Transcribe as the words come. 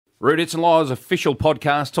Ditts and Loz, official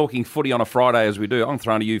podcast, talking footy on a Friday as we do. I'm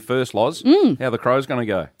throwing to you first, Loz. How the Crows going to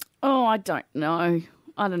go? Oh, I don't know.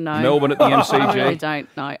 Melbourne at the MCG. I really don't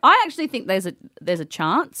know. I actually think there's a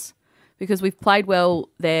chance because we've played well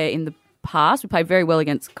there in the past. We played very well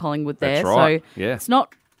against Collingwood there. That's right. So yeah. it's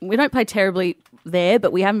not. We don't play terribly there,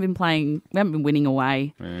 but we haven't been winning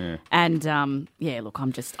away. Yeah. And look,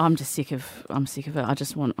 I'm just sick of it. I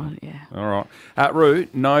just want All right. Roo,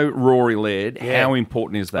 no Rory Laird. Yeah. How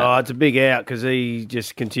important is that? Oh, it's a big out because he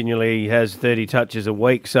just continually has 30 touches a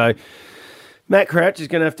week. So Matt Crouch is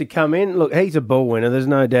going to have to come in. Look, he's a ball winner. There's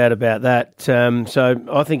no doubt about that. So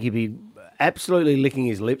I think he'd be absolutely licking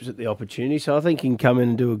his lips at the opportunity. So I think he can come in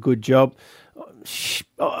and do a good job.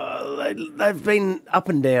 They've been up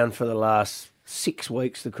and down for the last 6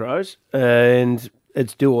 weeks, the Crows, and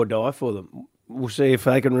it's do or die for them. We'll see if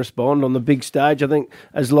they can respond on the big stage. I think,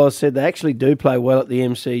 as Loz said, they actually do play well at the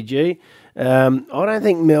MCG. I don't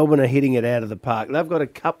think Melbourne are hitting it out of the park. They've got a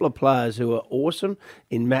couple of players who are awesome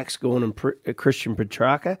in Max Gawn and Christian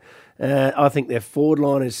Petrarca. I think their forward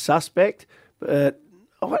line is suspect. But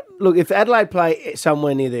look, if Adelaide play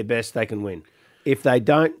somewhere near their best, they can win. If they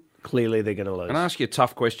don't, clearly they're going to lose. Can I ask you a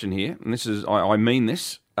tough question here? And this is, I mean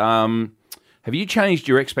this. Have you changed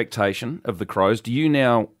your expectation of the Crows? Do you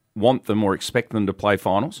now want them or expect them to play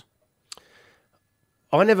finals?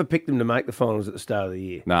 I never picked them to make the finals at the start of the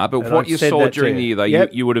year. No, but what you saw during the year, though,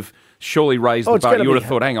 you would have surely raised the bar. You would have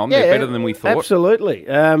thought, hang on, they're better than we thought. Absolutely.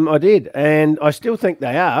 I did. And I still think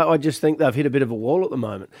they are. I just think they've hit a bit of a wall at the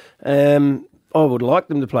moment. I would like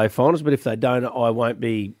them to play finals, but if they don't, I won't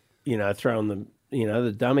be, throwing them,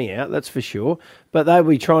 the dummy out, that's for sure. But they'll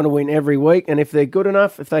be trying to win every week. And if they're good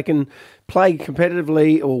enough, if they can play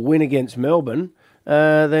competitively or win against Melbourne,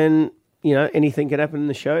 then, anything can happen in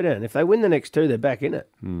the showdown. If they win the next two, they're back in it.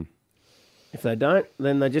 If they don't,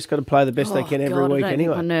 then they just got to play the best they can every week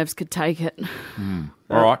anyway. My nerves could take it.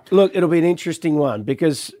 All right. Look, it'll be an interesting one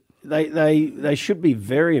because they should be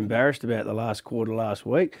very embarrassed about the last quarter last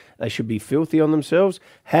week. They should be filthy on themselves.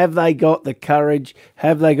 Have they got the courage?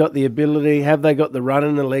 Have they got the ability? Have they got the run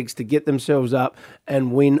in the legs to get themselves up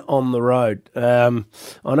and win on the road?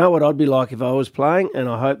 I know what I'd be like if I was playing, and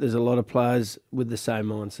I hope there's a lot of players with the same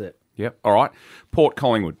mindset. Yep. All right. Port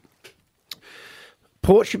Collingwood.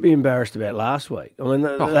 Port should be embarrassed about last week. I mean,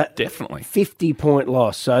 that definitely 50-point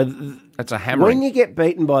loss. So that's a hammering. When you get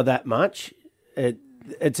beaten by that much,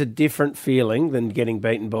 it's a different feeling than getting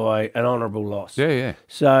beaten by an honourable loss. Yeah.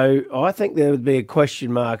 So I think there would be a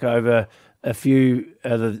question mark over a few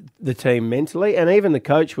of the team mentally, and even the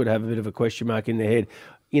coach would have a bit of a question mark in their head.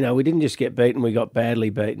 We didn't just get beaten, we got badly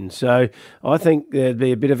beaten. So I think there'd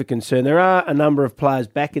be a bit of a concern. There are a number of players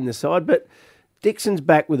back in the side, but Dixon's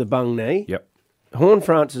back with a bung knee. Yep.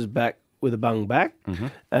 Horn-France is back with a bung back.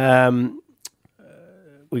 Mm-hmm.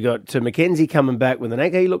 We got Mackenzie coming back with an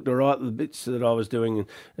ankle. He looked all right the bits that I was doing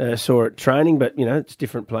saw at training, but, it's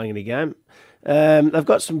different playing in a game. They've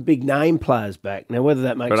got some big name players back. Now, whether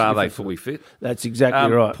that makes But a are they difference, fully fit? That's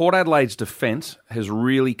exactly right. Port Adelaide's defence has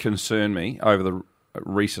really concerned me over the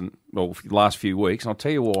last few weeks, and I'll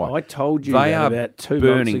tell you why. I told you about 2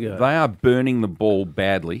 months ago. They are burning the ball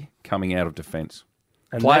badly coming out of defence.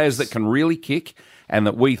 Players that can really kick and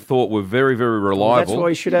that we thought were very, very reliable. That's why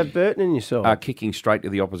you should have Burton in your side. Are kicking straight to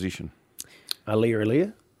the opposition.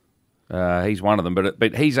 Alia. He's one of them,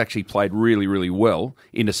 but he's actually played really, really well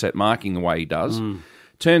intercept marking the way he does.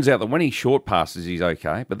 Turns out that when he short passes, he's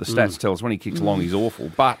okay, but the stats tell us when he kicks long, he's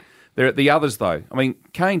awful. But there are the others, though. I mean,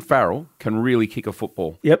 Kane Farrell can really kick a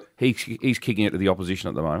football. Yep. He's kicking it to the opposition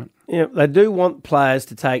at the moment. Yeah, they do want players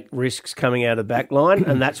to take risks coming out of the back line,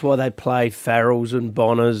 and that's why they play Farrells and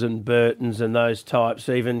Bonners and Burtons and those types,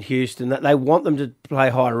 even Houston. That they want them to play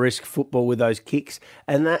high-risk football with those kicks,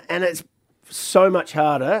 and it's so much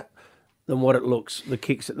harder than what it looks, the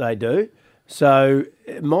kicks that they do. So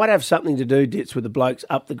it might have something to do, Ditts, with the blokes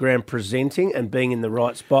up the ground presenting and being in the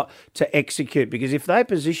right spot to execute. Because if they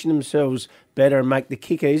position themselves better and make the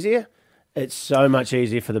kick easier, it's so much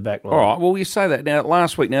easier for the back line. All right, well, you say that. Now,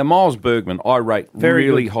 last week, Miles Bergman, I rate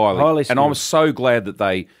really highly. And I was so glad that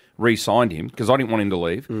they re-signed him because I didn't want him to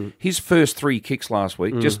leave. His first 3 kicks last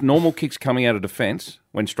week, just normal kicks coming out of defence,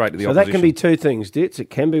 went straight to the opposition. So that can be 2 things, Ditts.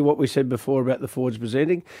 It can be what we said before about the forwards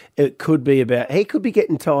presenting. It could be about he could be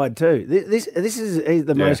getting tired too. This is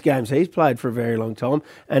the most games he's played for a very long time,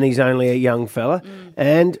 and he's only a young fella.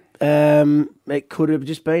 And it could have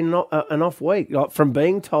just been an off week from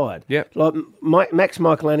being tired. Yep. Like Max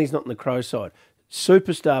Michaelani's not in the Crow side.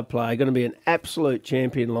 Superstar player, going to be an absolute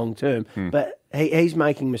champion long term, but He's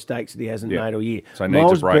making mistakes that he hasn't made all year. So needs a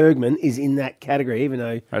Miles break. Bergman is in that category, even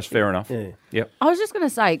though... That's fair enough. Yeah. Yep. I was just going to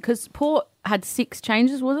say, because Port had 6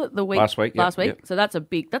 changes, was it, the week? Last week, Last week. yep. So that's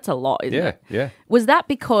a lot, isn't it? Yeah. Was that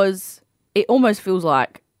because it almost feels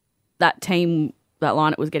like that team, that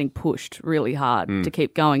lineup was getting pushed really hard to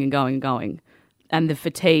keep going and going and going, and the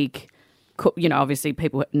fatigue, obviously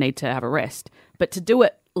people need to have a rest, but to do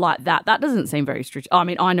it like that doesn't seem very strategic. I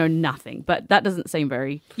mean, I know nothing, but that doesn't seem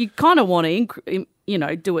very... You kind of want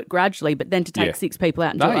to, do it gradually, but then to take 6 people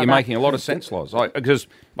out and do it No, like you're that. making a lot of sense, Loz. Because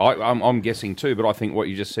I'm guessing too, but I think what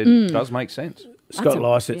you just said does make sense. Scott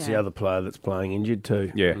Lycett's the other player that's playing injured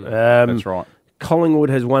too. Yeah, that's right. Collingwood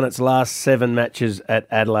has won its last 7 matches at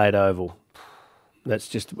Adelaide Oval. That's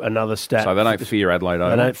just another stat. So they don't fear Adelaide They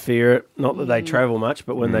Oval. don't fear it. Not that they travel much,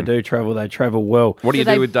 but when they do travel, they travel well. What do you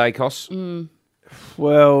So do they- with Dacos?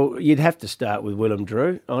 Well, you'd have to start with Willem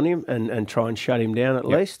Drew on him and try and shut him down at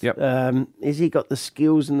least. Yep. Has he got the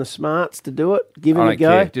skills and the smarts to do it? Give him I a don't go.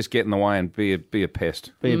 care. Just get in the way and be a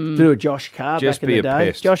pest. Do a Josh Carr Just back be in the a day.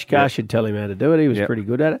 pest. Josh Carr Yep. should tell him how to do it. He was Yep. pretty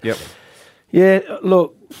good at it. Yep. Yeah,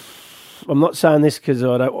 look, I'm not saying this because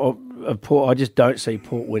I just don't see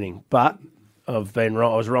Port winning, but I've been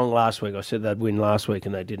wrong. I was wrong last week. I said they'd win last week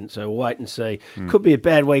and they didn't. So we'll wait and see. Could be a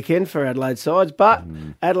bad weekend for Adelaide sides, but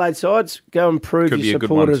Adelaide sides, go and prove Could be your a good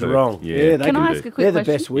one supporters too. wrong. Yeah. they Can I do. ask a quick They're the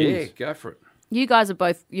question? best wins. Yeah, go for it. You guys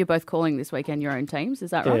you're both calling this weekend your own teams,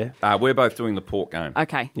 is that right? Yeah. We're both doing the Port game.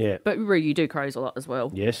 Okay. Yeah. But Roo, you do Crows a lot as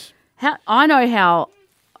well. Yes. I know how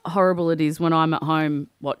horrible it is when I'm at home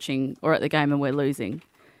watching or at the game and we're losing.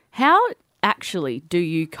 How actually do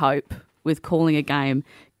you cope with calling a game,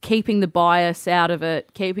 keeping the bias out of it,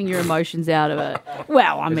 keeping your emotions out of it?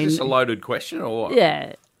 Well, I mean, Is this a loaded question or what?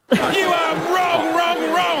 yeah. You are wrong.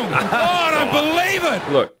 Oh, I don't believe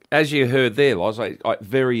it. Look, as you heard there, Loz,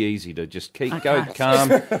 very easy to just go calm.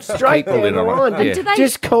 Straight keep it down the on. line. Yeah. Do they-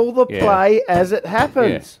 Just call the Yeah. play as it Yeah.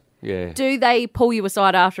 happens. Yeah. Do they pull you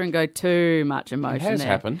aside after and go too much emotion? It has there?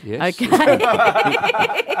 happened, yes. Okay.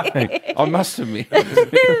 I must admit.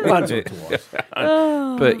 Once or twice.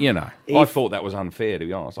 But, I thought that was unfair, to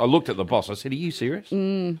be honest. I looked at the boss. I said, are you serious?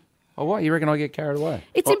 Oh, what? You reckon I get carried away?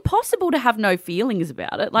 It's impossible to have no feelings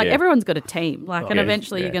about it. Like, Yeah. everyone's got a team. Like, and Yeah,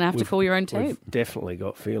 eventually yeah. you're going to have to call your own team. We've definitely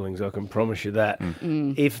got feelings, I can promise you that.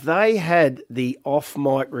 If they had the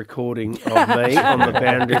off-mic recording of me on the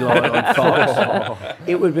boundary line on Fox,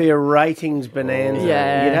 it would be a ratings bonanza.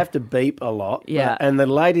 Yeah. You'd have to beep a lot. Yeah. And the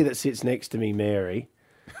lady that sits next to me, Mary,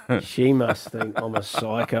 she must think I'm a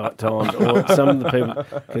psycho at times, or some of the people,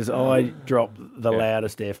 because I drop the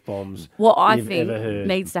loudest F-bombs What I you've think ever heard.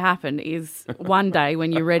 needs to happen is one day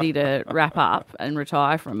when you're ready to wrap up and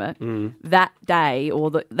retire from it, that day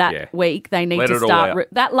or that Yeah. week, they need Let to it all start. out.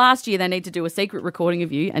 That last year, they need to do a secret recording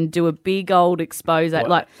of you and do a big old expose.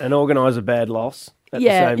 Like, and organise a bad loss at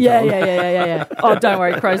yeah, the yeah, same yeah, time. yeah. Oh, don't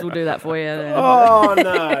worry, Crows will do that for you. Oh,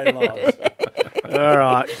 no, loss. All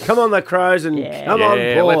right. Come on, the Crows, and Yeah. come on,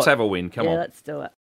 Yeah, Port. let's have a win. Come yeah, on. let's do it.